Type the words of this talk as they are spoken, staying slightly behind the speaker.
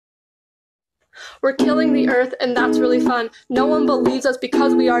We're killing the earth, and that's really fun. No one believes us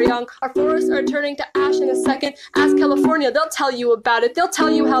because we are young. Our forests are turning to ash in a second. Ask California, they'll tell you about it. They'll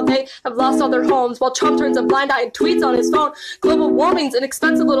tell you how they have lost all their homes while Trump turns a blind eye and tweets on his phone. Global warming's an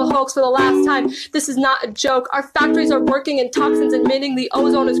expensive little hoax for the last time. This is not a joke. Our factories are working and toxins emitting. The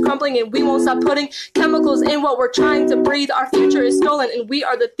ozone is crumbling and we won't stop putting chemicals in what we're trying to breathe. Our future is stolen and we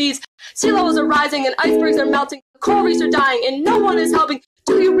are the thieves. Sea levels are rising and icebergs are melting. Coral reefs are dying and no one is helping.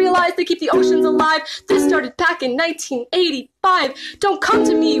 Do you realize they keep the oceans alive? This started back in 1985. Don't come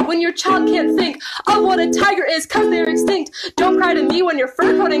to me when your child can't think of what a tiger is cause they're extinct. Don't cry to me when your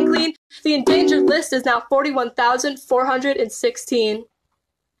fur coat ain't clean. The endangered list is now 41,416.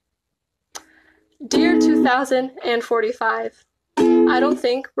 Dear 2045, I don't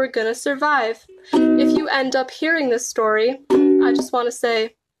think we're gonna survive. If you end up hearing this story, I just want to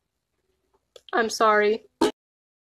say, I'm sorry.